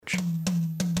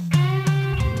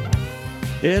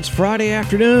It's Friday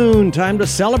afternoon, time to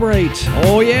celebrate.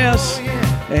 Oh, yes.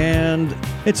 And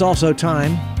it's also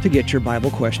time to get your Bible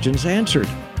questions answered.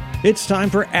 It's time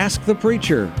for Ask the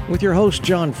Preacher with your host,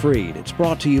 John Freed. It's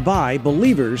brought to you by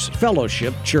Believers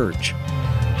Fellowship Church.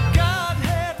 God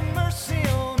have mercy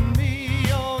on me.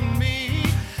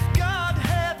 God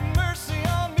have mercy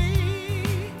on me.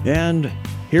 And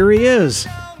here he is,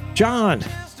 John.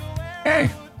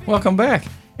 Hey, welcome back.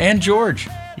 And George.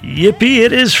 Yippee,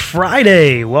 it is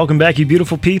Friday. Welcome back, you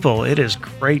beautiful people. It is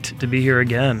great to be here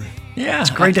again. Yeah. It's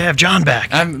great to have John back.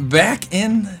 I'm back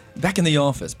in the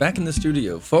office, back in the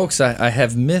studio. Folks, I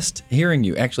have missed hearing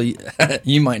you. Actually,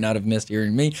 you might not have missed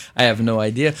hearing me. I have no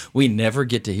idea. We never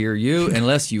get to hear you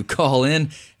unless you call in.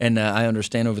 And I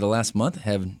understand over the last month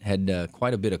have had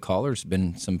quite a bit of callers.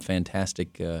 Been some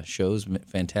fantastic shows,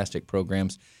 fantastic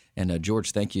programs. And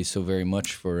George, thank you so very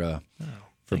much for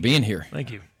being here.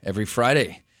 Thank you. Every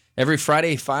Friday,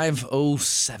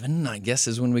 5:07, I guess,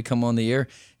 is when we come on the air.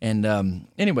 And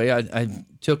anyway, I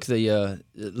took the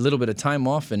little bit of time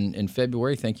off in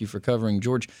February. Thank you for covering,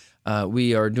 George.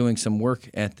 We are doing some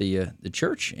work at the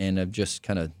church, and I've just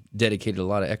kind of dedicated a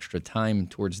lot of extra time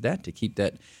towards that to keep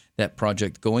that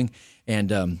project going.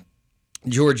 And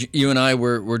George, you and I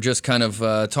were just kind of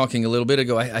talking a little bit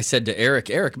ago. I said to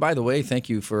Eric, by the way, thank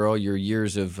you for all your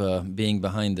years of being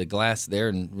behind the glass there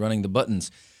and running the buttons.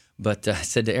 But I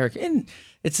said to Eric, and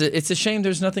it's a shame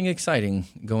there's nothing exciting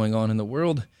going on in the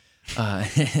world,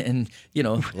 and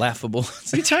laughable.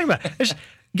 What are you talking about?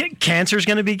 Cancer's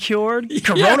going to be cured.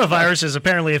 Coronavirus is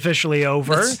apparently officially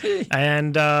over,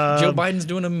 and Joe Biden's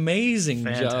doing an amazing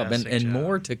job, and job.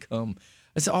 more to come.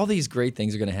 It's all these great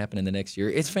things are going to happen in the next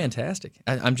year. It's fantastic.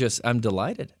 I'm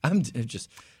delighted.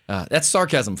 That's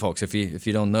sarcasm, folks. If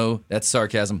you don't know, that's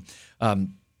sarcasm.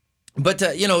 But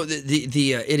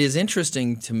it is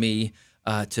interesting to me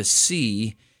to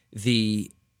see the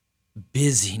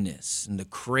busyness and the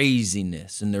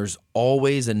craziness, and there's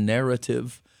always a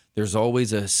narrative. There's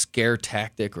always a scare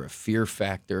tactic or a fear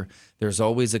factor. There's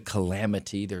always a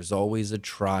calamity. There's always a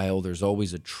trial. There's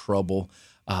always a trouble.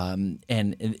 And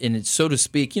it's, so to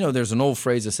speak, there's an old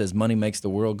phrase that says money makes the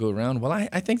world go around. Well,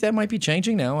 I think that might be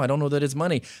changing now. I don't know that it's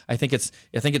money. I think it's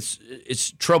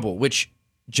trouble, which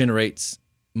generates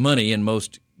money in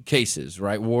most cases,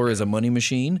 right? War is a money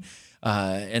machine.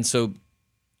 And so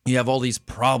you have all these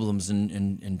problems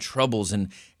and troubles.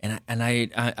 And I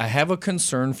have a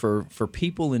concern for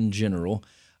people in general,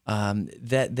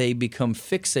 that they become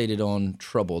fixated on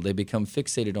trouble. They become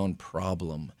fixated on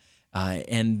problem.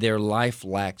 And their life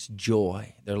lacks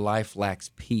joy. Their life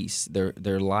lacks peace.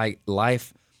 Their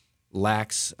life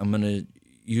lacks, I'm going to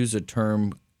use a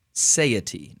term,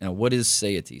 satiety. Now, what is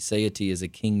satiety? Satiety is a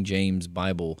King James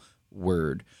Bible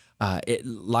word.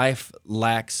 Life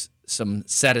lacks some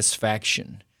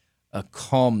satisfaction, a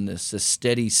calmness, a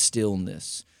steady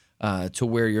stillness, to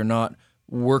where you're not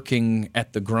working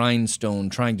at the grindstone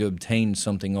trying to obtain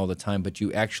something all the time, but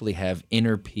you actually have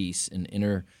inner peace and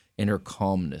inner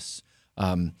calmness.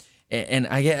 And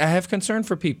I have concern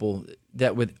for people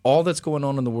that with all that's going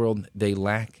on in the world, they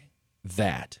lack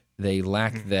that. They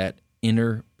lack that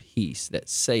inner peace, that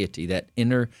satiety, that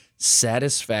inner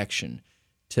satisfaction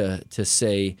to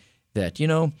say that,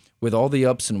 with all the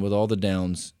ups and with all the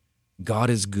downs, God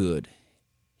is good.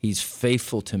 He's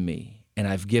faithful to me, and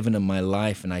I've given him my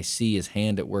life, and I see his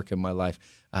hand at work in my life.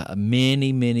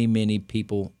 Many, many, many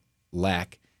people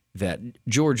lack that.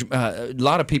 George, a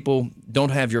lot of people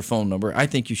don't have your phone number. I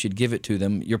think you should give it to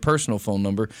them, your personal phone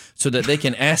number, so that they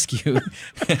can ask you.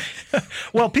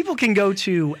 Well, people can go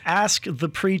to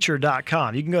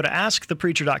askthepreacher.com. You can go to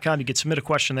askthepreacher.com. You can submit a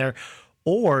question there,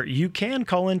 or you can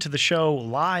call into the show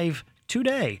live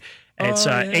today. It's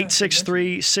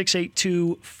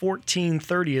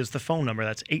 863-682-1430 is the phone number.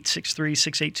 That's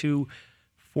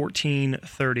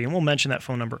 863-682-1430. And we'll mention that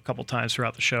phone number a couple times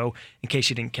throughout the show in case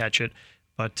you didn't catch it.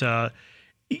 But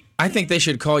I think they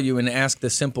should call you and ask the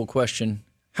simple question,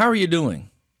 how are you doing?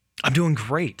 I'm doing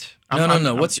great.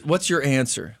 No. What's your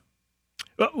answer?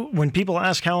 When people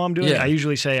ask how I'm doing, I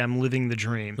usually say I'm living the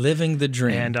dream. Living the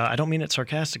dream. And I don't mean it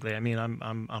sarcastically. I mean,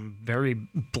 I'm very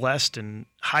blessed and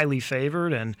highly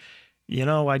favored, and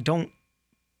I don't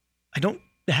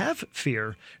have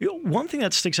fear. One thing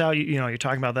that sticks out, you're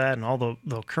talking about that and all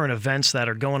the current events that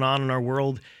are going on in our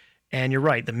world. And you're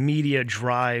right, the media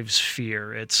drives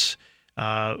fear. It's,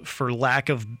 for lack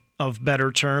of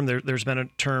better term, there's been a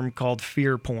term called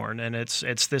fear porn, and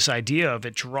it's this idea of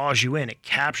it draws you in, it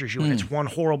captures you in. It's one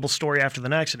horrible story after the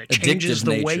next, and it changes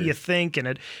the way you think,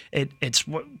 and it's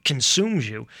what consumes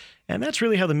you. And that's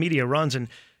really how the media runs. And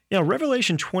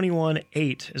Revelation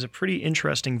 21:8 is a pretty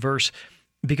interesting verse,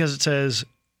 because it says,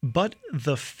 But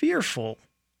the fearful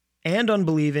and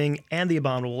unbelieving and the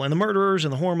abominable and the murderers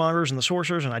and the whoremongers and the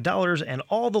sorcerers and idolaters and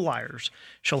all the liars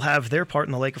shall have their part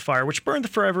in the lake of fire, which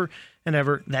burneth forever and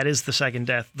ever. That is the second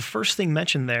death. The first thing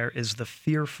mentioned there is the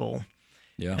fearful.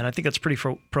 Yeah. And I think that's pretty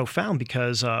profound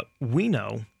because we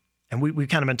know, and we've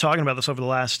kind of been talking about this over the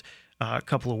last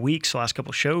couple of weeks, the last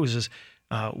couple of shows, is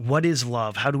what is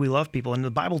love? How do we love people? And the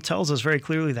Bible tells us very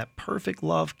clearly that perfect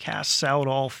love casts out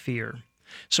all fear.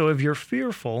 So if you're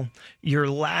fearful, you're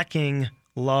lacking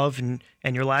love and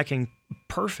you're lacking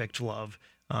perfect love.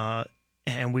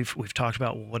 And we've talked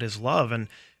about what is love, and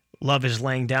love is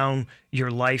laying down your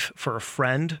life for a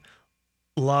friend.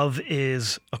 Love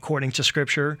is, according to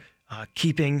Scripture,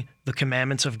 keeping the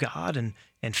commandments of God and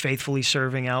faithfully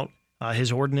serving out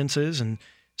His ordinances. And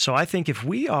so I think if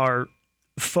we are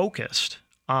focused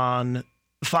on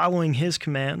following His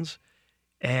commands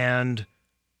and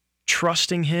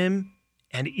trusting Him,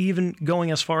 and even going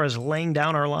as far as laying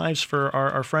down our lives for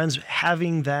our friends,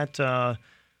 having that, I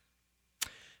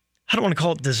don't want to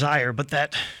call it desire, but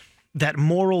that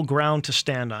moral ground to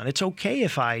stand on. It's okay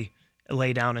if I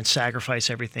lay down and sacrifice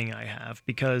everything I have,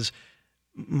 because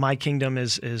my kingdom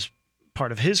is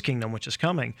part of His kingdom, which is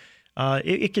coming.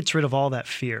 It gets rid of all that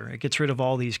fear. It gets rid of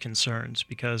all these concerns,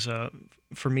 because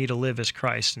for me to live is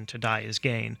Christ and to die is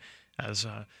gain, as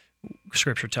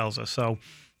Scripture tells us. So,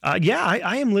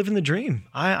 I am living the dream.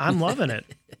 I'm loving it.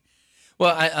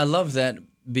 Well, I love that,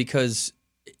 because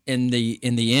in the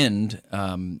end,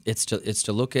 it's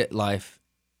to look at life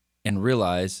and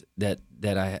realize that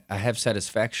I have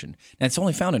satisfaction, and it's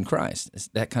only found in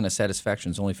Christ. That kind of satisfaction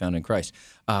is only found in Christ.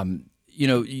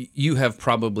 You have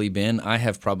probably been. I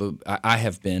have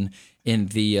been in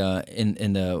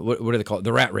the what do they call it?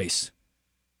 The rat race.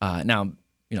 Now,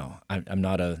 I'm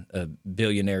not a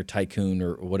billionaire tycoon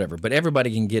or whatever, but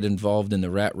everybody can get involved in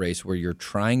the rat race where you're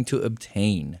trying to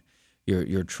obtain,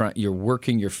 you're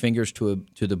working your fingers to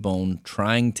the bone,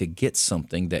 trying to get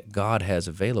something that God has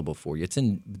available for you. It's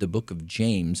in the book of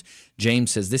James.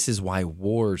 James says this is why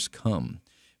wars come,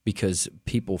 because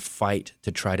people fight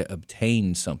to try to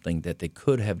obtain something that they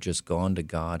could have just gone to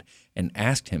God and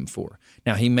asked Him for.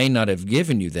 Now, He may not have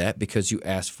given you that because you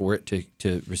asked for it to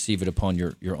receive it upon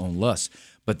your own lust.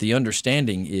 But the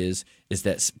understanding is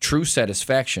that true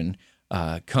satisfaction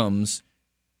comes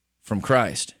from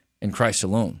Christ and Christ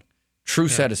alone. True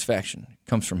satisfaction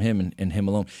comes from Him and Him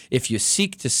alone. If you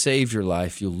seek to save your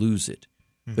life, you'll lose it.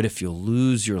 But if you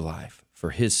lose your life for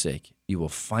His sake, you will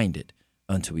find it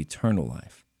unto eternal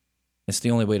life. It's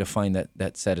the only way to find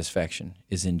that satisfaction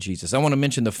is in Jesus. I want to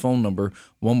mention the phone number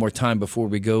one more time before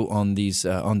we go on these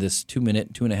on this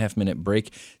 2.5 minute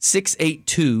break.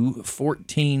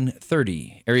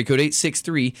 682-1430. Area code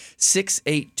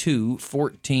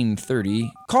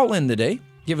 863-682-1430. Call in today.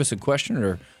 Give us a question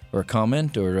or a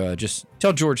comment, or just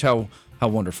tell George how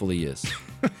wonderful he is.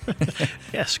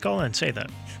 Yes, call in. Say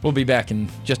that. We'll be back in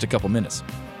just a couple minutes.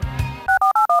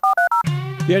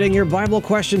 Getting your Bible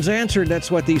questions answered,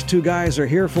 that's what these two guys are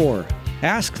here for.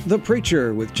 Ask the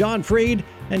Preacher with John Freed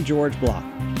and George Block.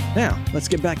 Now, let's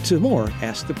get back to more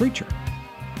Ask the Preacher.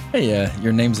 Hey,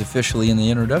 your name's officially in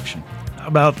the introduction. How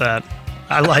about that?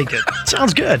 I like it.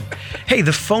 Sounds good. Hey,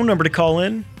 the phone number to call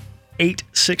in,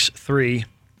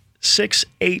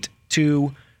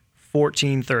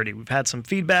 863-682-1430. We've had some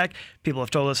feedback. People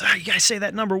have told us, you guys say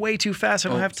that number way too fast. I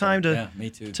don't have time to me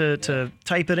too. to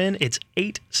type it in. It's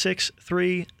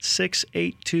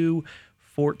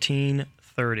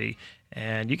 863-682-1430.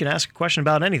 And you can ask a question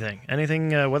about anything,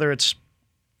 whether it's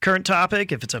current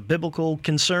topic, if it's a biblical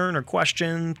concern or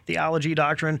question, theology,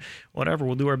 doctrine, whatever,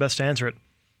 we'll do our best to answer it.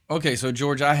 Okay, so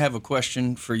George, I have a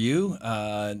question for you.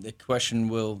 The question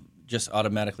will just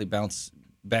automatically bounce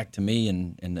back to me,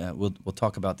 and we'll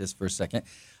talk about this for a second.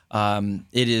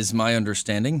 It is my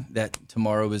understanding that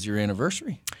tomorrow is your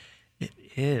anniversary. It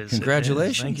is.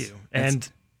 Congratulations. Thank you.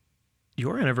 And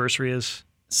your anniversary is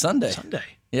Sunday.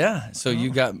 Yeah, so you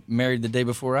Oh. got married the day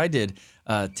before I did,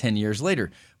 10 years later,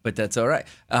 but that's all right.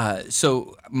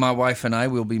 So my wife and I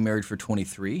will be married for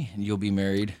 23, and you'll be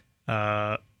married.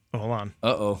 Hold on.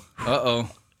 Uh-oh.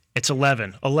 It's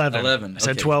 11. 11. I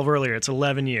said okay. 12 earlier. It's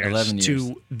 11 years. 11 years.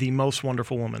 To the most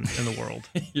wonderful woman in the world.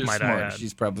 You're might I smart. add.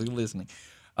 She's probably listening.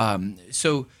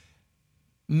 So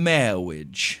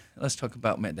marriage. Let's talk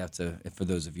about marriage. That's for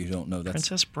those of you who don't know. That's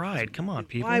Princess Bride. Come on,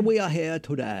 people. Why we are here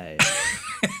today.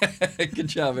 good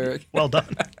job, Eric. Well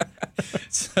done.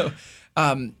 So,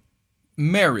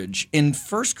 marriage in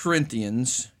 1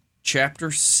 Corinthians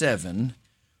chapter 7,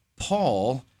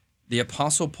 Paul, the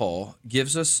Apostle Paul,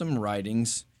 gives us some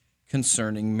writings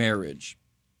concerning marriage.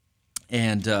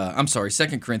 And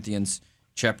 2 Corinthians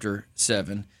chapter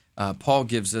 7. Paul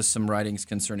gives us some writings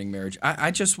concerning marriage.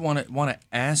 I just want to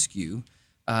ask you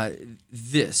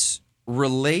this: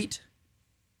 relate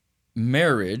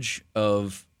marriage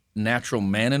of natural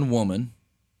man and woman,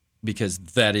 because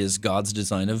that is God's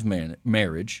design of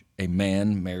marriage. A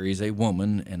man marries a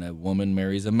woman, and a woman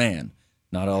marries a man.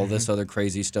 Not all this other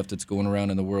crazy stuff that's going around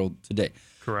in the world today.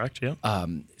 Correct, yeah.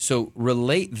 So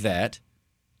relate that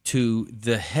to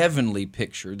the heavenly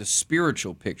picture, the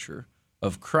spiritual picture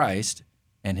of Christ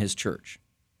and his church.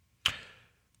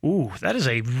 Ooh, that is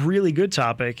a really good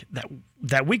topic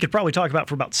that we could probably talk about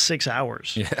for about 6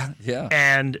 hours. Yeah.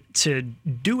 And to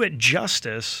do it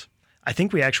justice, I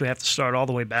think we actually have to start all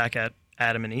the way back at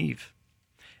Adam and Eve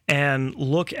and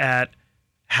look at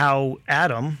how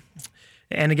Adam,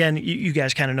 and again, you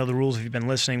guys kind of know the rules if you've been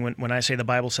listening. When I say the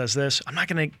Bible says this, I'm not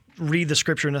going to read the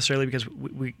scripture necessarily because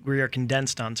we are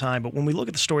condensed on time. But when we look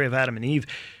at the story of Adam and Eve,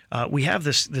 we have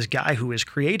this guy who is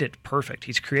created perfect.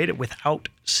 He's created without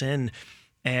sin.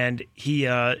 And he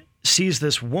sees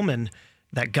this woman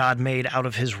that God made out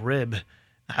of his rib,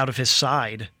 out of his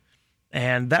side.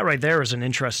 And that right there is an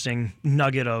interesting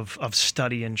nugget of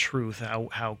study and truth,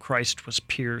 how Christ was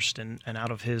pierced, and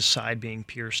out of his side being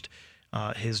pierced,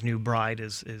 his new bride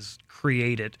is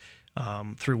created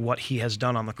through what he has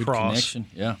done on the Good cross. connection,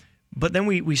 yeah. But then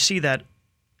we see that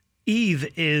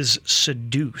Eve is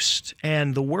seduced.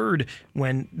 And the word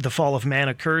when the fall of man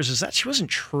occurs is that she wasn't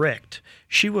tricked.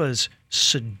 She was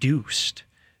seduced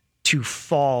to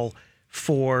fall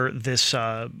for this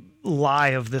lie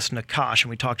of this Nakash. And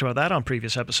we talked about that on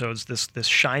previous episodes, this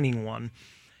shining one.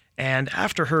 And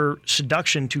after her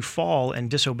seduction to fall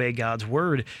and disobey God's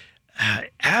word,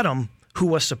 Adam, who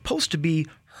was supposed to be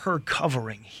her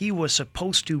covering, he was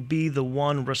supposed to be the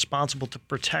one responsible to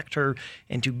protect her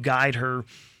and to guide her,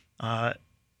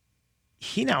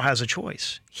 he now has a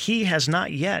choice. He has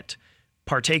not yet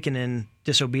partaken in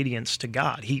disobedience to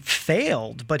God. He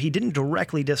failed, but he didn't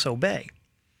directly disobey.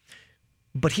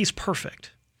 But he's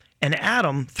perfect. And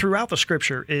Adam, throughout the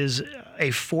scripture, is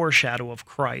a foreshadow of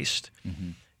Christ. Mm-hmm.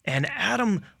 And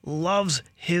Adam loves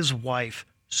his wife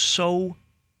so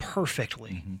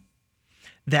perfectly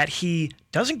that he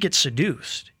doesn't get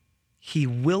seduced. He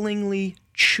willingly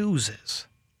chooses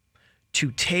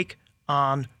to take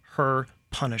on her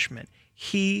punishment.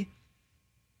 He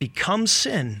becomes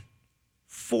sin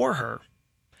for her.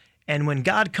 And when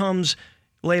God comes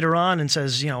later on and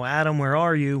says, Adam, where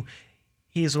are you?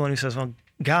 He's the one who says, well,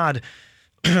 God,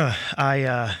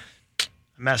 I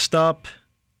messed up.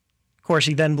 Of course,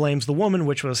 he then blames the woman,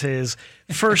 which was his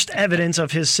first evidence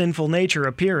of his sinful nature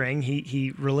appearing.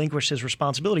 He relinquished his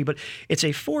responsibility, but it's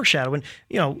a foreshadow. And,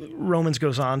 Romans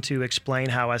goes on to explain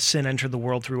how as sin entered the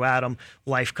world through Adam,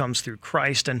 life comes through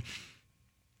Christ. And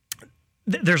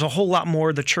there's a whole lot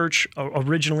more. The church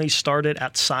originally started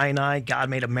at Sinai. God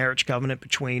made a marriage covenant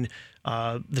between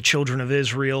the children of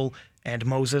Israel and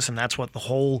Moses, and that's what the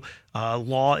whole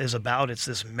law is about. It's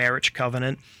this marriage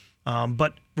covenant.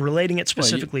 But relating it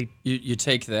specifically... Well, you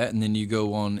take that, and then you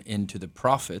go on into the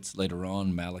prophets later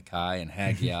on, Malachi and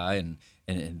Haggai,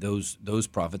 and those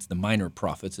prophets, the minor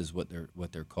prophets is what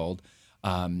they're called.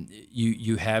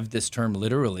 You have this term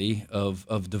literally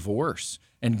of divorce,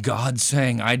 and God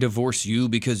saying, I divorce you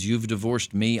because you've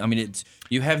divorced me. I mean,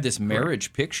 you have this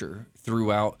marriage picture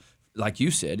throughout. Like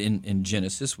you said, in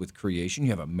Genesis with creation, you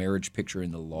have a marriage picture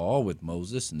in the law with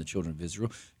Moses and the children of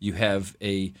Israel. You have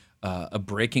a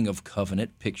breaking of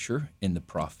covenant picture in the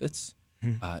prophets.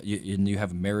 And you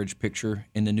have a marriage picture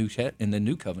in the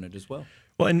new covenant as well.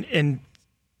 Well, and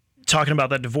talking about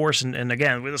that divorce, and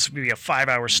again, this would be a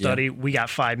 5-hour study. Yeah. We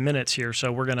got 5 minutes here,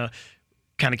 so we're going to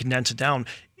kind of condense it down.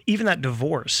 Even that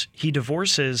divorce, he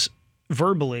divorces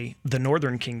verbally the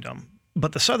northern kingdom,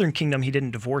 but the southern kingdom he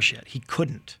didn't divorce yet. He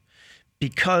couldn't.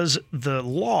 Because the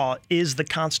law is the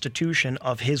constitution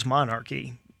of his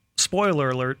monarchy.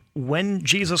 Spoiler alert, when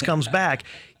Jesus comes back,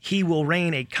 he will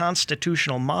reign a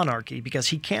constitutional monarchy because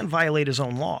he can't violate his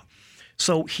own law.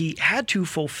 So he had to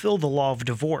fulfill the law of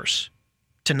divorce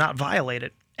to not violate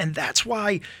it. And that's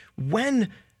why when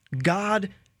God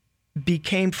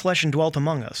became flesh and dwelt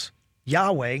among us,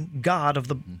 Yahweh, God of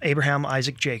the Abraham,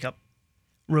 Isaac, Jacob,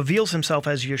 reveals himself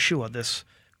as Yeshua, this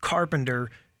carpenter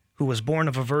who was born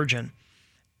of a virgin.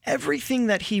 Everything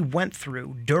that he went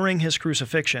through during his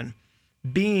crucifixion,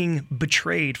 being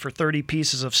betrayed for 30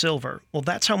 pieces of silver, well,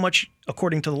 that's how much,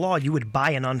 according to the law, you would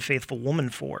buy an unfaithful woman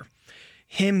for.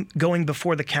 Him going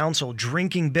before the council,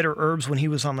 drinking bitter herbs when he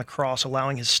was on the cross,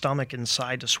 allowing his stomach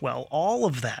inside to swell, all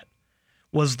of that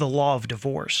was the law of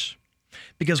divorce.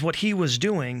 Because what he was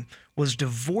doing was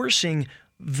divorcing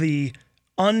the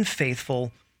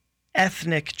unfaithful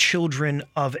ethnic children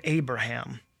of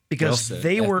Abraham because said,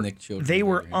 they were ethnic children they of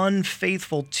were Abraham.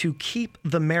 unfaithful to keep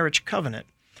the marriage covenant.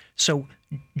 So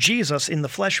Jesus in the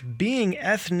flesh, being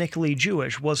ethnically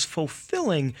Jewish, was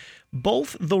fulfilling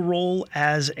both the role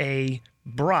as a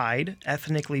bride,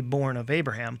 ethnically born of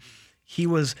Abraham. He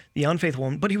was the unfaithful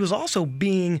one, but he was also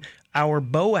being our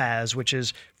Boaz, which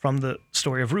is from the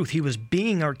story of Ruth. He was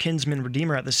being our kinsman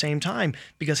redeemer at the same time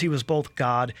because he was both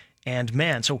God and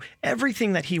man. So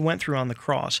everything that he went through on the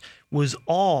cross was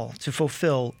all to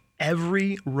fulfill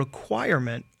every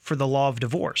requirement for the law of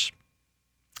divorce.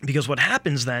 Because what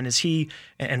happens then is he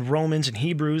and Romans and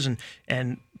Hebrews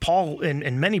and Paul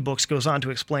in many books goes on to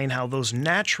explain how those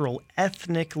natural,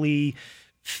 ethnically,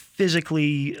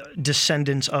 physically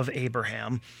descendants of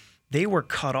Abraham, they were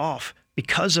cut off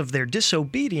because of their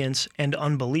disobedience and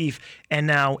unbelief. And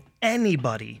now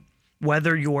anybody,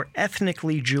 whether you're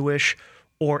ethnically Jewish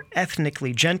or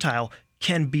ethnically Gentile,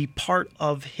 can be part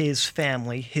of his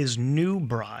family, his new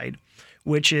bride,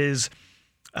 which is,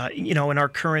 in our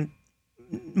current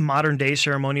modern day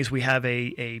ceremonies, we have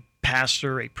a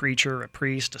pastor, a preacher, a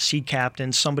priest, a sea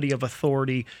captain, somebody of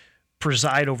authority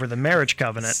preside over the marriage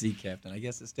covenant. Sea captain. I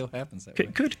guess it still happens that way.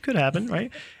 Could happen,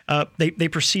 right? They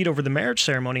proceed over the marriage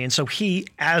ceremony, and so he,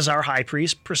 as our high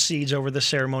priest, proceeds over the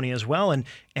ceremony as well.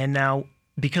 And now,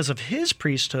 because of his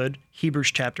priesthood,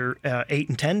 Hebrews chapter 8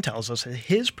 and 10 tells us that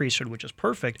his priesthood, which is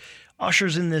perfect,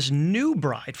 ushers in this new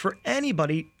bride for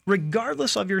anybody,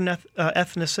 regardless of your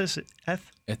ethnicity.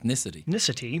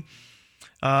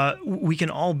 We can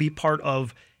all be part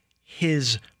of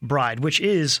his bride, which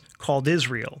is called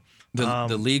Israel.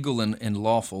 The legal and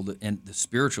lawful, and the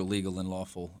spiritual legal and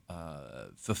lawful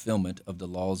fulfillment of the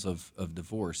laws of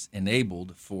divorce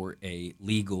enabled for a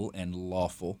legal and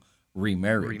lawful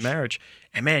remarriage.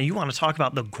 And man, you want to talk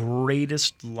about the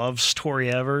greatest love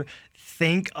story ever?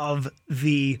 Think of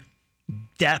the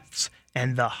depths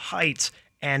and the heights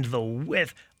and the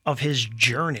width of his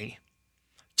journey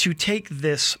to take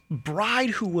this bride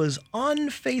who was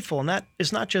unfaithful, and that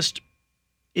is not just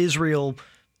Israel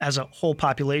as a whole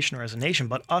population or as a nation,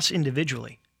 but us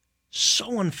individually,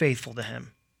 so unfaithful to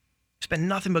him. He's been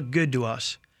nothing but good to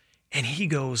us. And he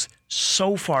goes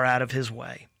so far out of his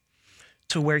way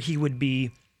to where he would be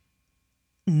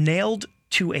nailed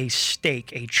to a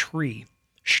stake, a tree,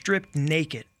 stripped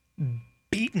naked,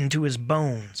 beaten to his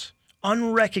bones,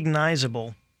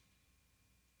 unrecognizable,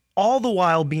 all the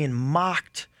while being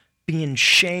mocked, being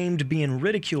shamed, being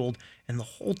ridiculed, and the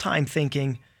whole time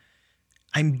thinking,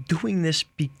 I'm doing this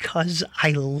because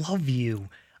I love you.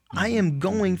 I am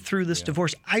going through this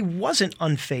divorce. I wasn't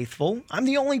unfaithful. I'm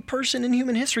the only person in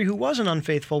human history who wasn't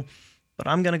unfaithful, but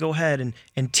I'm going to go ahead and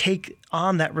take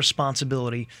on that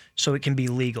responsibility so it can be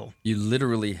legal. You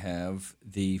literally have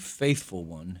the faithful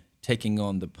one taking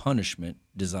on the punishment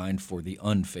designed for the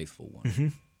unfaithful one. Mm-hmm.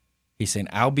 He's saying,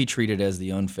 I'll be treated as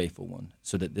the unfaithful one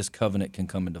so that this covenant can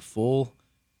come into full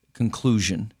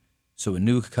conclusion, so a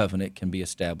new covenant can be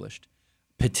established,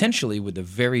 potentially with the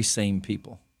very same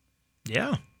people.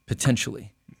 Yeah.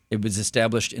 Potentially. It was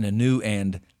established in a new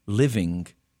and living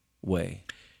way.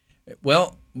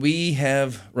 Well, we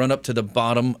have run up to the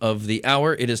bottom of the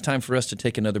hour. It is time for us to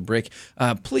take another break.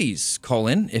 Please call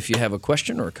in if you have a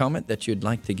question or a comment that you'd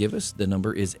like to give us. The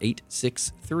number is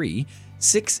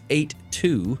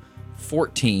 863-682-1430.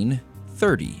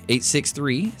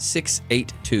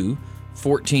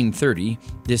 863-682-1430.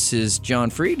 This is John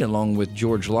Freed along with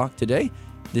George Locke today.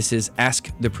 This is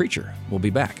Ask the Preacher. We'll be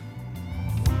back.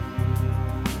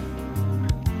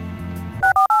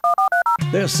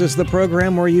 This is the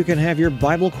program where you can have your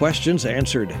Bible questions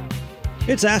answered.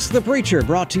 It's Ask the Preacher,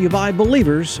 brought to you by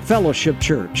Believers Fellowship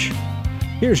Church.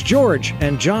 Here's George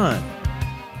and John.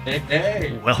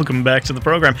 Hey. Welcome back to the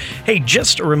program. Hey,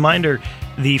 just a reminder,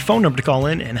 the phone number to call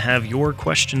in and have your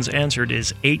questions answered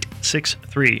is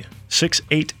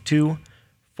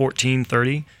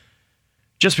 863-682-1430.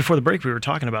 Just before the break, we were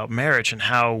talking about marriage and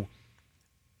how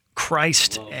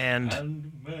Christ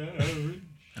and marriage.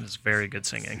 That is very good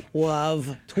singing.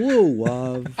 Love, true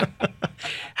love.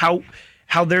 How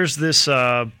there's this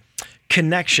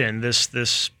connection,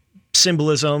 this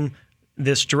symbolism,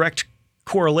 this direct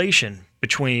correlation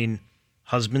between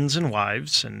husbands and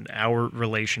wives and our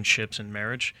relationships in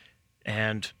marriage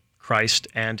and Christ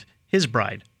and his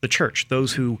bride, the church,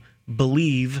 those who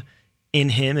believe in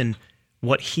him and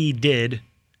what he did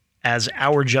as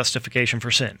our justification for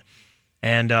sin.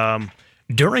 And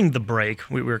during the break,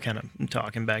 we were kind of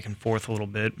talking back and forth a little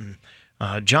bit, and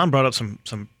John brought up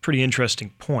some pretty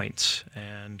interesting points,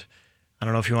 and I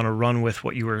don't know if you want to run with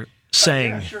what you were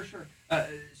saying. Yeah, sure.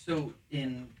 So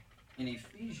in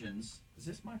Ephesians, is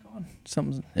this mic on?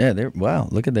 Something. Yeah, there. Wow,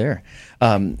 look at there.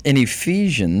 In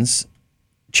Ephesians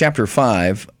chapter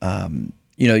 5,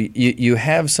 you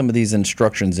have some of these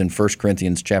instructions in 1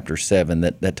 Corinthians chapter 7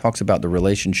 that talks about the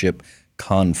relationship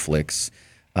conflicts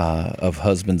of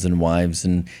husbands and wives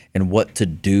and what to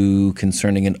do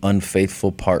concerning an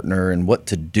unfaithful partner and what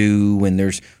to do when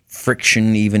there's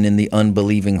friction even in the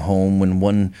unbelieving home when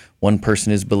one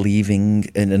person is believing,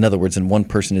 in other words, and one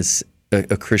person is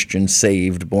a Christian,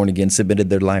 saved, born again, submitted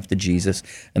their life to Jesus,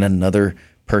 and another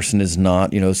person is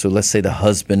not. So let's say the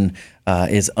husband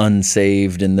is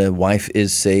unsaved and the wife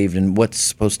is saved, and what's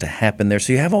supposed to happen there.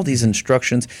 So you have all these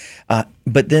instructions,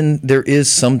 but then there is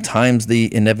sometimes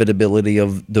the inevitability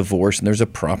of divorce, and there's a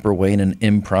proper way and an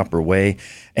improper way.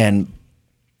 And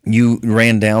you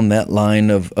ran down that line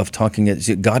of talking.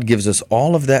 God gives us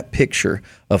all of that picture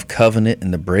of covenant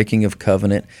and the breaking of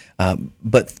covenant,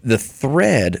 but the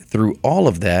thread through all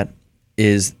of that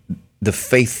is the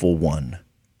faithful one.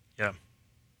 Yeah.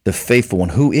 The faithful one,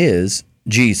 who is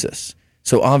Jesus.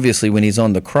 So obviously when he's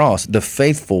on the cross, the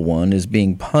faithful one is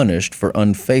being punished for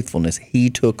unfaithfulness. He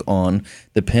took on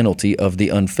the penalty of the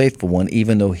unfaithful one,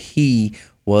 even though he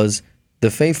was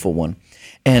the faithful one.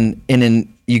 And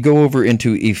you go over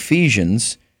into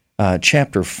Ephesians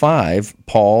chapter 5,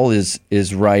 Paul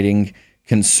is writing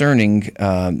concerning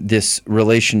this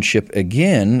relationship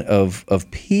again of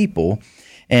people.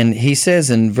 And he says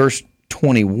in verse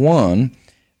 21,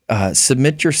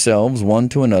 submit yourselves one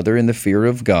to another in the fear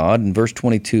of God. In verse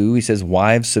 22, he says,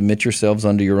 wives, submit yourselves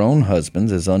unto your own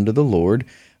husbands as unto the Lord.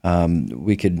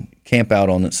 We could camp out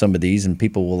on some of these, and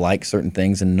people will like certain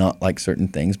things and not like certain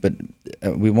things, but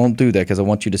we won't do that because I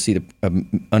want you to see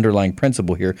the underlying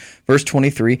principle here. Verse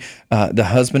 23, the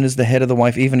husband is the head of the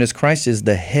wife, even as Christ is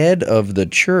the head of the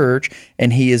church,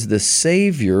 and he is the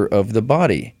Savior of the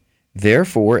body.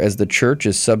 Therefore, as the church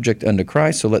is subject unto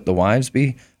Christ, so let the wives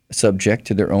be subject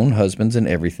to their own husbands in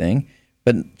everything.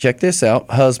 But check this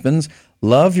out, husbands,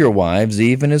 love your wives,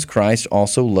 even as Christ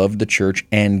also loved the church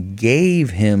and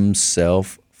gave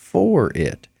himself for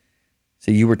it.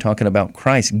 So you were talking about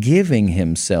Christ giving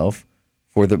himself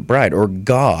for the bride, or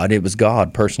God. It was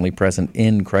God personally present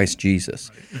in Christ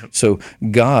Jesus. So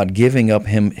God giving up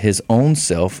his own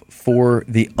self for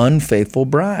the unfaithful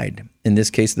bride. In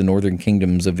this case, the northern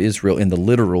kingdoms of Israel in the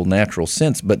literal, natural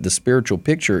sense, but the spiritual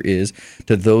picture is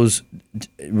to those,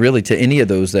 really to any of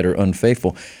those that are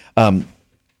unfaithful.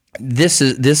 This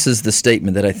is the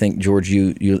statement that I think, George,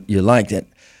 you liked it.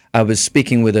 I was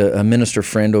speaking with a minister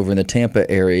friend over in the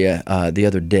Tampa area the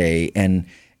other day,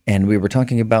 and we were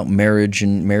talking about marriage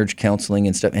and marriage counseling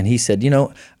and stuff. And he said,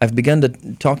 I've begun to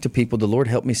talk to people. The Lord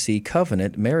helped me see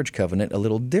marriage covenant, a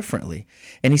little differently.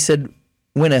 And he said,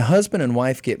 when a husband and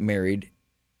wife get married,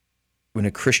 when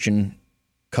a Christian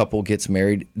couple gets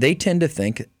married, they tend to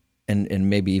think, and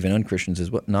maybe even non-Christians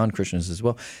as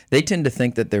well, they tend to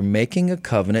think that they're making a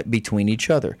covenant between each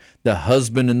other. The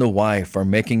husband and the wife are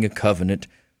making a covenant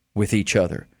with each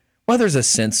other. Well, there's a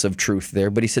sense of truth there,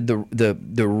 but he said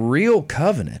the real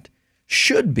covenant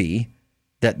should be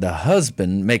that the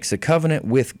husband makes a covenant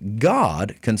with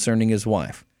God concerning his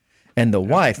wife, and the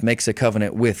wife makes a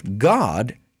covenant with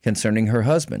God concerning her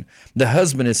husband. The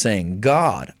husband is saying,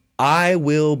 God, I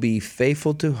will be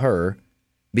faithful to her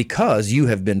because you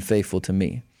have been faithful to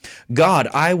me. God,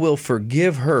 I will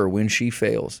forgive her when she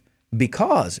fails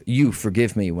because you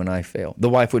forgive me when I fail. The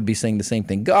wife would be saying the same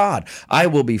thing. God, I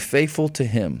will be faithful to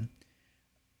him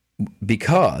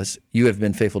because you have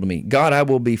been faithful to me. God, I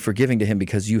will be forgiving to him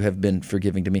because you have been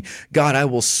forgiving to me. God, I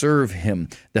will serve him.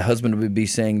 The husband would be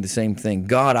saying the same thing.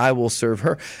 God, I will serve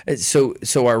her. So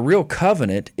our real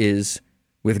covenant is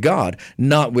with God,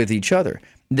 not with each other.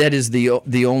 That is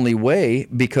the only way,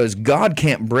 because God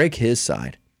can't break his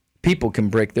side. People can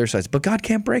break their sides, but God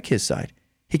can't break his side.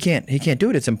 He can't do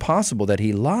it. It's impossible that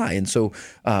he lie. And so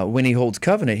when he holds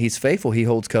covenant, he's faithful. He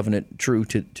holds covenant true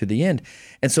to the end.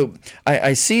 And so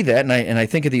I see that, and I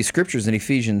think of these scriptures in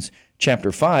Ephesians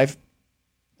chapter 5,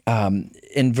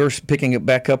 picking it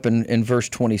back up in verse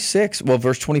 26. Well,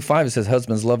 verse 25, it says,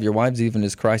 husbands, love your wives, even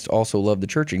as Christ also loved the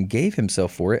church and gave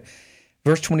himself for it.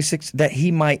 Verse 26, that he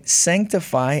might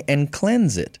sanctify and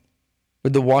cleanse it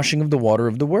with the washing of the water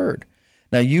of the word.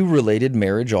 Now, you related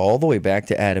marriage all the way back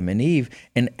to Adam and Eve.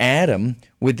 And Adam,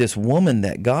 with this woman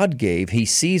that God gave, he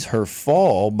sees her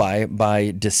fall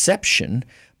by deception,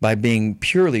 by being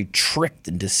purely tricked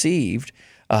and deceived.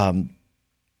 And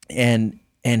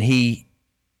he,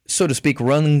 so to speak,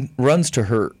 runs to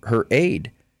her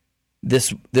aid,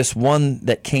 this one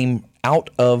that came out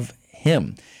of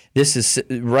him. This is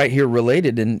right here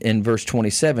related in verse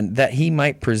 27, that he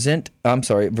might verse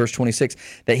 26,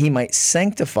 that he might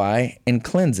sanctify and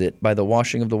cleanse it by the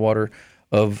washing of the water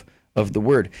of the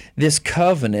word. This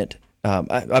covenant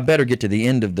I better get to the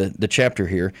end of the chapter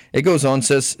here. It goes on,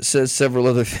 says several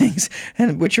other things,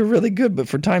 and which are really good, but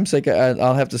for time's sake,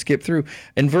 I'll have to skip through.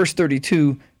 In verse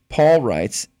 32, Paul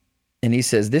writes, and he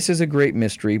says, "This is a great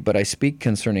mystery, but I speak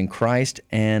concerning Christ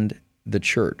and the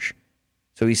church."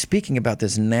 So he's speaking about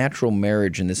this natural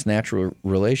marriage and this natural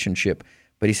relationship,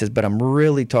 but he says, but I'm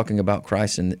really talking about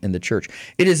Christ and the church.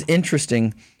 It is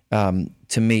interesting to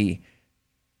me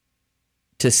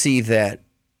to see that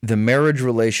the marriage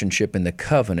relationship and the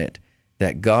covenant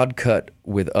that God cut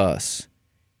with us,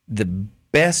 the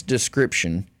best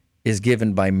description is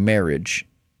given by marriage.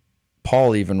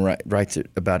 Paul even writes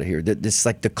about it here. That this is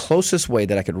like the closest way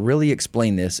that I could really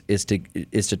explain this is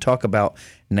to talk about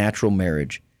natural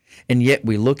marriage. And yet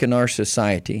we look in our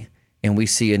society and we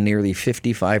see a nearly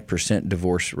 55%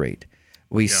 divorce rate.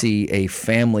 We see a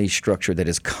family structure that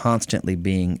is constantly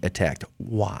being attacked.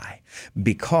 Why?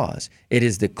 Because it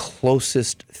is the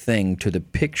closest thing to the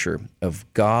picture of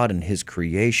God and his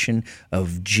creation,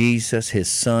 of Jesus, his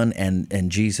son, and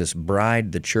Jesus'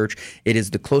 bride, the church. It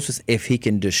is the closest. If he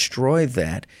can destroy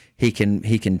that, he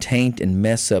can taint and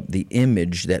mess up the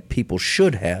image that people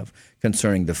should have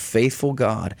concerning the faithful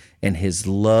God and his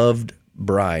loved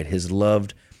bride, his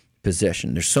loved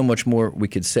possession. There's so much more we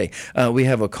could say. We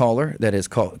have a caller that has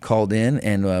called in,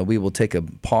 and we will take a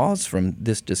pause from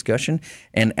this discussion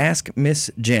and ask Miss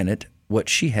Janet what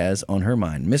she has on her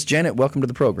mind. Miss Janet, welcome to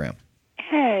the program.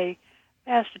 Hey,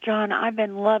 Pastor John, I've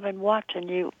been loving watching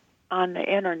you on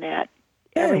the internet.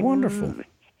 Yeah, wonderful.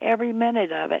 Every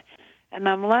minute of it. And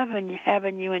I'm loving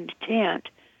having you in the tent.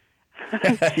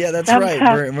 Yeah, that's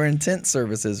right. We're in tent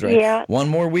services, right? Yeah. One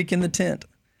more week in the tent.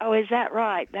 Oh, is that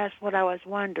right? That's what I was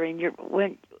wondering.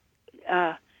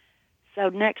 So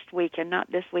next weekend,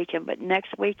 not this weekend, but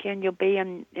next weekend you'll be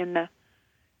in the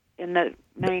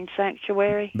main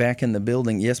sanctuary? Back in the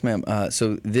building, yes, ma'am.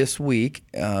 So this week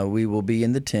we will be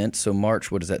in the tent. So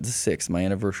March, what is that? The 6th, my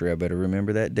anniversary. I better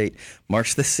remember that date.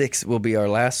 March the 6th will be our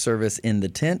last service in the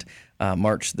tent.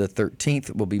 March the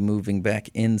 13th, we'll be moving back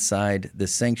inside the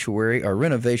sanctuary. Our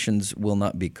renovations will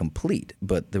not be complete,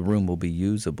 but the room will be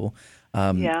usable.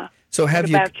 Yeah. So what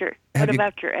about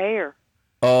your air?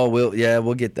 Oh,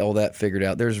 we'll get all that figured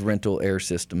out. There's rental air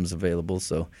systems available.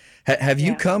 So have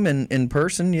you come in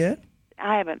person yet?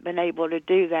 I haven't been able to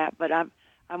do that, but I'm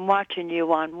watching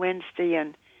you on Wednesday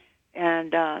and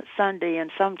Sunday,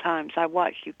 and sometimes I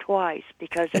watch you twice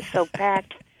because it's so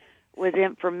packed with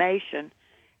information.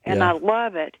 And Yeah. I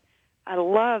love it. I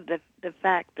love the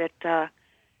fact that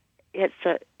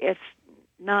it's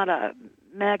not a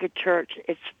mega church.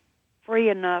 It's free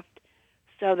enough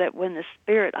so that when the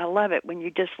Spirit, I love it when you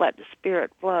just let the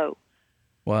Spirit flow.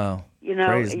 Wow. You know,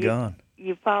 Praise God.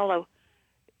 You follow.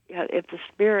 If the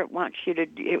Spirit wants you to,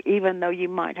 even though you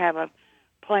might have a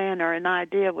plan or an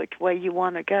idea which way you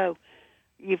want to go,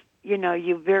 you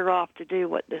veer off to do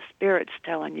what the Spirit's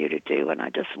telling you to do, and I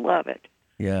just love it.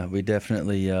 Yeah, we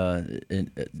definitely.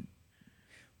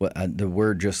 The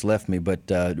word just left me, but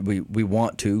we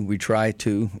want to, we try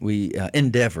to, we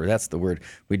endeavor. That's the word.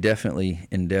 We definitely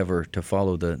endeavor to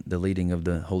follow the leading of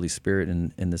the Holy Spirit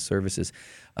in the services.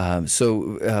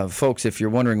 So, folks, if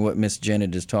you're wondering what Miss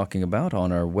Janet is talking about,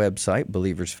 on our website,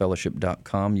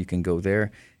 believersfellowship.com, you can go there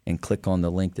and click on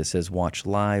the link that says Watch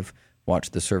Live,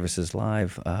 watch the services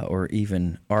live, or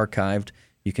even archived.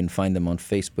 You can find them on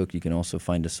Facebook. You can also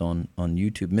find us on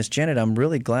YouTube. Miss Janet, I'm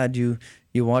really glad you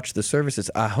watch the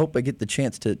services. I hope I get the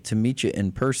chance to meet you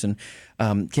in person.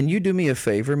 Can you do me a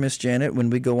favor, Miss Janet, when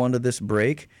we go on to this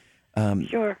break?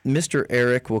 Sure. Mr.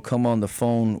 Eric will come on the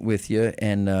phone with you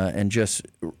and just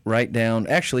write down.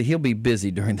 Actually, he'll be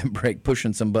busy during the break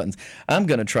pushing some buttons. I'm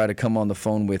going to try to come on the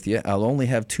phone with you. I'll only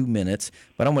have 2 minutes,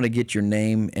 but I'm going to get your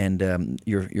name and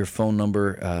your phone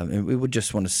number. And we would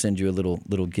just want to send you a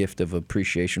little gift of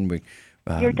appreciation.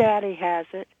 Your daddy has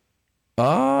it.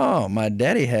 Oh, my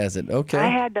daddy has it. Okay. I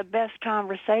had the best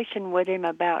conversation with him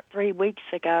about 3 weeks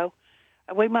ago.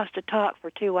 We must have talked for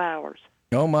 2 hours.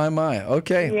 Oh my.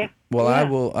 Okay. Yeah. Well, Yeah.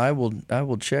 I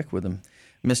will check with him.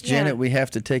 Miss Janet, we have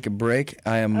to take a break.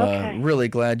 I am really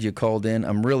glad you called in.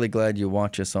 I'm really glad you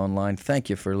watch us online. Thank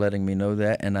you for letting me know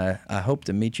that, and I hope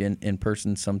to meet you in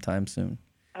person sometime soon.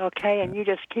 Okay, and you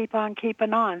just keep on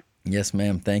keeping on. Yes,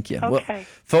 ma'am. Thank you. Okay. Well,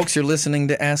 folks, you're listening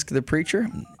to Ask the Preacher,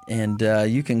 and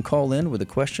you can call in with a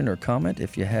question or comment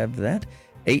if you have that.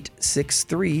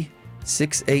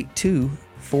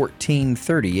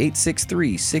 863-682-1430.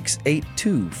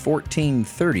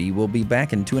 863-682-1430. We'll be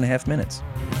back in 2.5 minutes.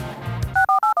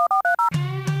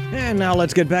 And now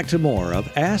let's get back to more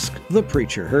of Ask the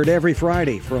Preacher, heard every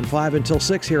Friday from 5 until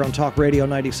 6 here on Talk Radio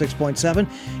 96.7.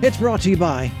 It's brought to you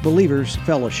by Believers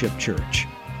Fellowship Church.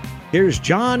 Here's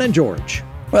John and George.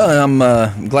 Well,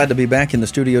 I'm glad to be back in the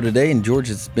studio today, and George,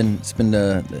 it's been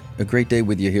a great day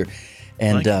with you here,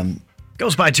 and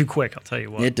Goes by too quick, I'll tell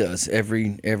you what. it does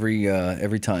every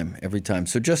time.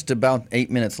 So just about 8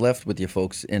 minutes left with you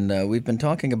folks, and we've been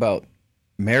talking about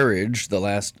marriage the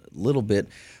last little bit,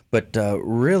 but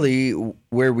really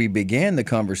where we began the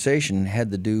conversation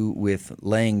had to do with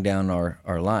laying down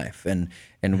our life, and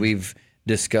we've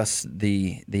discussed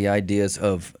the ideas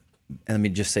of. And let me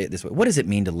just say it this way. What does it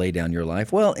mean to lay down your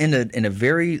life? Well, in a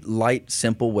very light,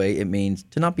 simple way, it means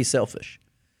to not be selfish,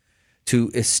 to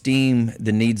esteem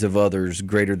the needs of others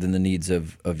greater than the needs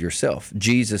of yourself.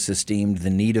 Jesus esteemed the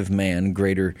need of man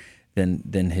greater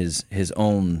than his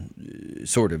own,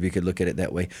 sort of. You could look at it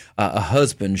that way. A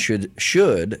husband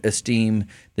should esteem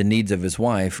the needs of his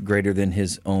wife greater than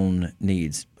his own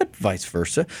needs, but vice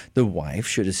versa. The wife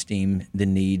should esteem the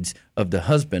needs of the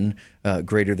husband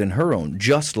greater than her own,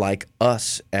 just like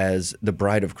us as the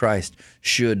bride of Christ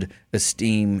should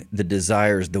esteem the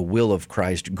desires, the will of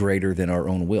Christ greater than our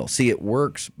own will. See, it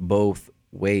works both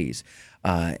ways.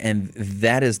 And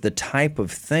that is the type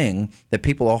of thing that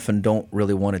people often don't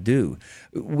really want to do.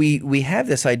 We have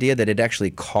this idea that it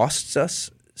actually costs us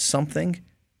something,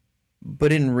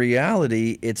 but in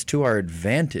reality, it's to our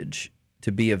advantage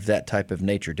to be of that type of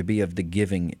nature, to be of the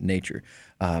giving nature.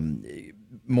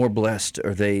 More blessed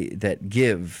are they that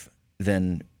give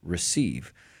than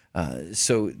receive.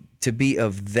 So to be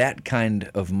of that kind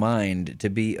of mind, to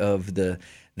be of the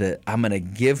I'm going to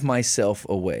give myself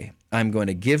away. I'm going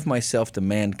to give myself to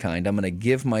mankind. I'm going to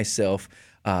give myself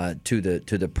to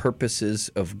the purposes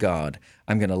of God.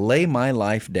 I'm going to lay my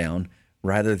life down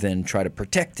rather than try to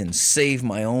protect and save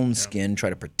my own skin, try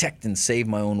to protect and save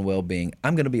my own well-being.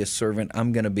 I'm going to be a servant.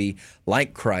 I'm going to be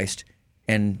like Christ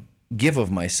and give of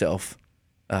myself.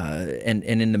 And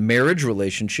in the marriage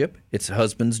relationship, it's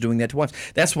husbands doing that to wives.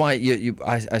 That's why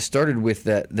I started with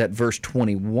that verse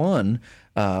 21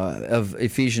 of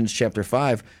Ephesians chapter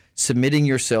 5, submitting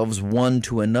yourselves one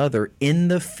to another in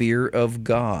the fear of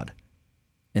God.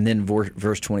 And then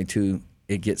verse 22,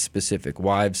 it gets specific.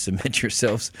 Wives, submit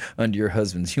yourselves unto your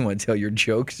husbands. You want to tell your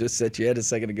joke just that you had a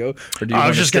second ago? Or do you I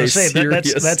was just going to say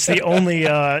that's the only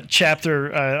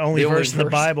chapter, only verse in the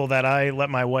verse. Bible that I let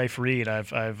my wife read.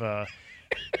 I've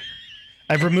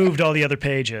removed all the other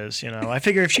pages. I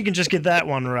figure if she can just get that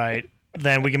one right,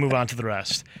 then we can move on to the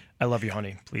rest. I love you,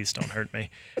 honey. Please don't hurt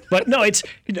me. But no, it's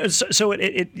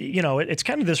it's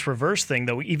kind of this reverse thing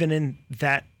though. Even in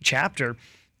that chapter,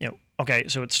 okay,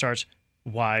 so it starts,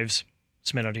 wives,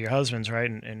 submit unto your husbands,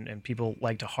 right? And people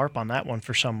like to harp on that one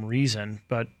for some reason.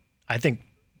 But I think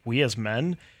we as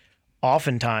men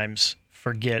oftentimes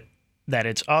forget that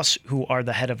it's us who are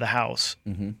the head of the house.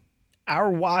 Mm-hmm. Our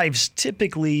wives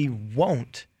typically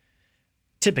won't.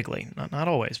 Typically, not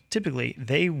always. Typically,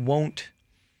 they won't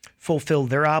fulfill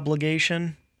their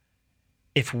obligation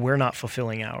if we're not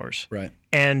fulfilling ours. Right.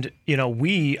 And,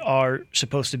 we are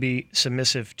supposed to be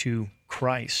submissive to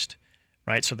Christ,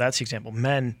 right? So that's the example.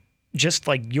 Men, just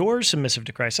like you're submissive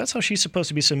to Christ, that's how she's supposed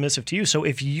to be submissive to you. So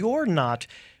if you're not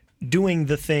doing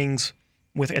the things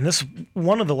and this is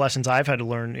one of the lessons I've had to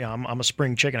learn. I'm a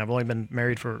spring chicken. I've only been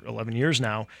married for 11 years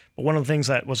now. But one of the things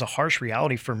that was a harsh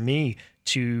reality for me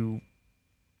to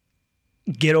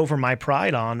get over my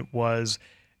pride on was,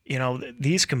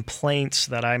 these complaints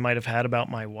that I might have had about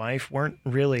my wife weren't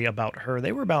really about her.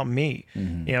 They were about me.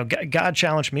 Mm-hmm. God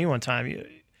challenged me one time.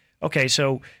 Okay,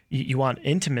 so you want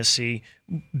intimacy,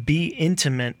 be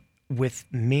intimate with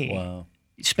me. Wow.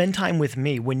 Spend time with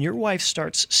me. When your wife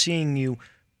starts seeing you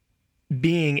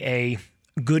being a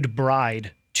good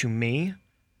bride to me,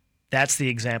 that's the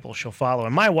example she'll follow.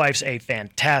 And my wife's a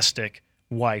fantastic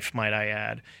wife, might I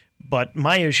add. But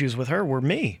my issues with her were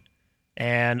me.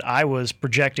 And I was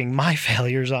projecting my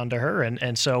failures onto her.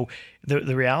 And so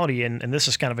the reality, and this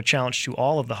is kind of a challenge to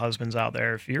all of the husbands out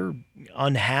there, if you're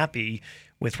unhappy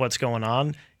with what's going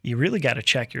on, you really got to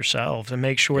check yourselves and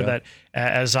make sure that,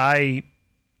 as I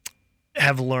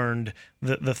have learned,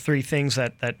 the three things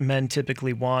that men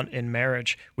typically want in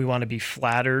marriage: we want to be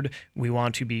flattered, we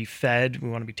want to be fed, we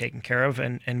want to be taken care of,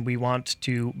 and we want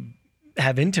to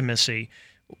have intimacy.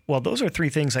 Well, those are three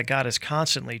things that God is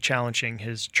constantly challenging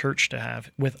his church to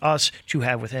have, with us to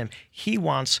have with him. He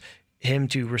wants him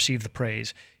to receive the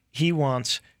praise. He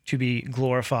wants to be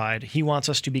glorified. He wants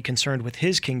us to be concerned with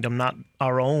his kingdom, not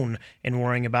our own, and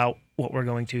worrying about what we're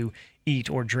going to eat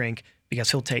or drink,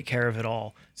 because he'll take care of it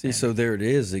all. See, so there it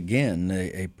is again,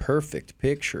 a perfect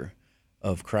picture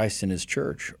of Christ and his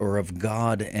church, or of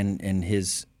God and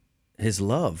his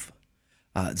love.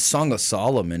 Song of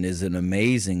Solomon is an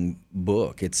amazing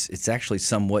book. It's actually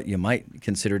somewhat, you might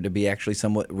consider it to be actually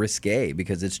somewhat risque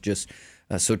because it's just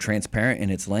so transparent in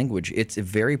its language. It's a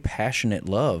very passionate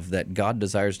love that God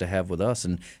desires to have with us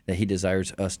and that He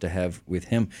desires us to have with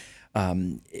Him.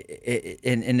 And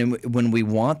when we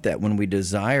want that, when we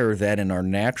desire that in our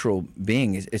natural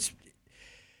being, it's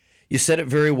you said it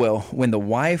very well. When the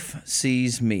wife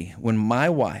sees me, when my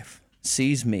wife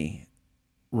sees me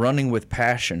running with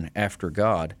passion after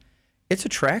God, it's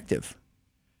attractive.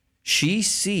 She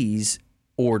sees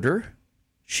order.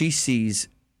 She sees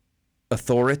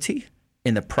authority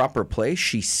in the proper place.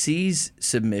 She sees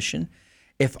submission.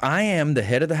 If I am the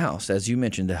head of the house, as you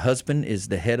mentioned, the husband is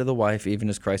the head of the wife, even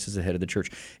as Christ is the head of the church.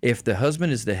 If the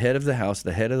husband is the head of the house,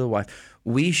 the head of the wife,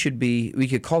 we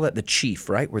could call that the chief,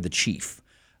 right? We're the chief.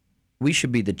 We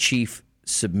should be the chief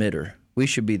submitter. We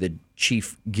should be the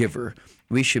chief giver.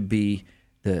 We should be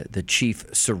the chief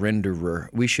surrenderer.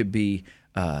 We should be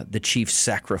the chief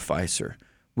sacrificer.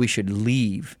 We should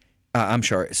we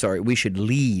should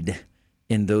lead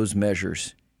in those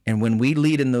measures. And when we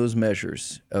lead in those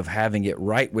measures of having it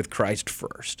right with Christ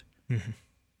first,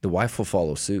 the wife will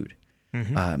follow suit.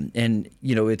 And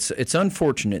it's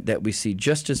unfortunate that we see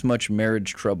just as much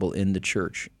marriage trouble in the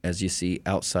church as you see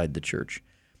outside the church.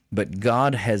 But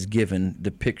God has given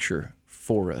the picture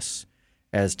for us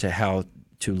as to how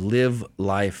to live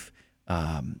life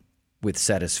with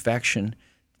satisfaction,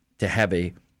 to have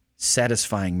a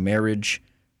satisfying marriage.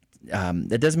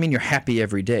 That doesn't mean you're happy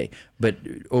every day, but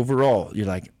overall, you're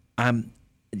like,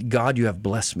 God, you have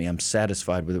blessed me. I'm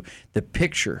satisfied with it. The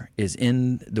picture is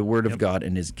in the Word of God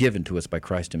and is given to us by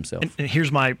Christ Himself. And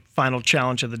here's my final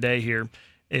challenge of the day here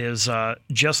is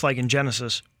just like in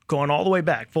Genesis, going all the way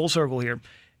back, full circle here,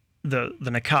 the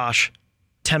Nakash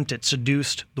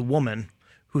seduced the woman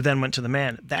who then went to the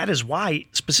man. That is why,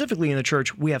 specifically in the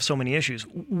church, we have so many issues.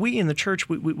 We in the church,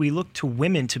 we look to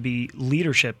women to be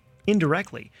leadership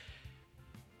indirectly.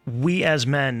 We as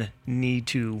men need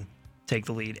to take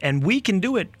the lead. And we can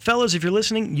do it. Fellas, if you're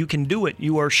listening, you can do it.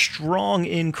 You are strong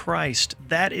in Christ.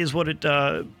 That is what it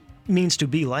means to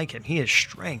be like Him. He is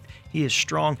strength. He is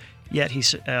strong, yet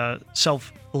He's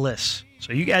selfless.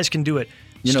 So you guys can do it.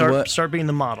 You know what? Start being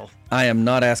the model. I am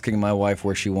not asking my wife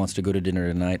where she wants to go to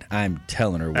dinner tonight. I'm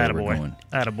telling her where we're going.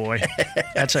 Attaboy.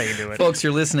 That's how you do it. Folks,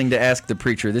 you're listening to Ask the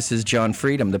Preacher. This is John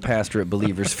Freed. I'm the pastor at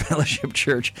Believers Fellowship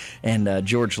Church, and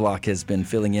George Locke has been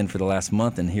filling in for the last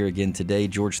month and here again today.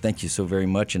 George, thank you so very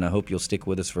much, and I hope you'll stick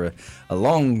with us for a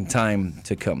long time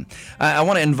to come. I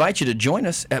want to invite you to join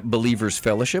us at Believers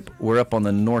Fellowship. We're up on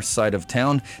the north side of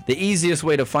town. The easiest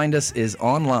way to find us is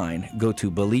online. Go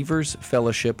to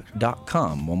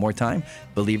believersfellowship.com. One more time,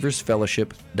 believersfellowship.com.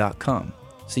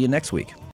 See you next week.